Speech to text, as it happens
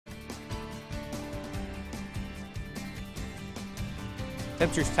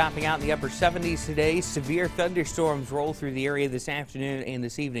Temperatures topping out in the upper 70s today. Severe thunderstorms roll through the area this afternoon and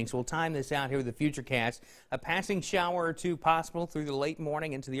this evening. So we'll time this out here with the Futurecast. A passing shower or two possible through the late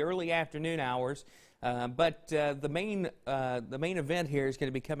morning into the early afternoon hours. But the main event here is going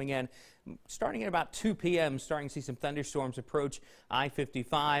to be coming in starting at about 2 p.m. Starting to see some thunderstorms approach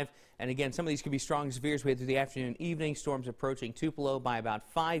I-55. And again, some of these could be strong and severe as we head through the afternoon and evening. Storms approaching Tupelo by about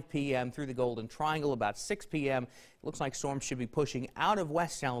 5 p.m. through the Golden Triangle about 6 p.m. It looks like storms should be pushing out of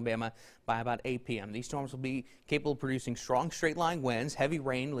West Alabama by about 8 p.m. These storms will be capable of producing strong straight-line winds, heavy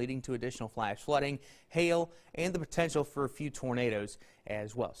rain leading to additional flash flooding, hail, and the potential for a few tornadoes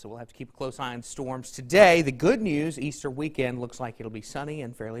as well. So we'll have to keep a close eye on storms today. The good news, Easter weekend looks like it'll be sunny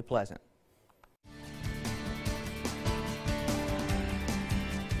and fairly pleasant.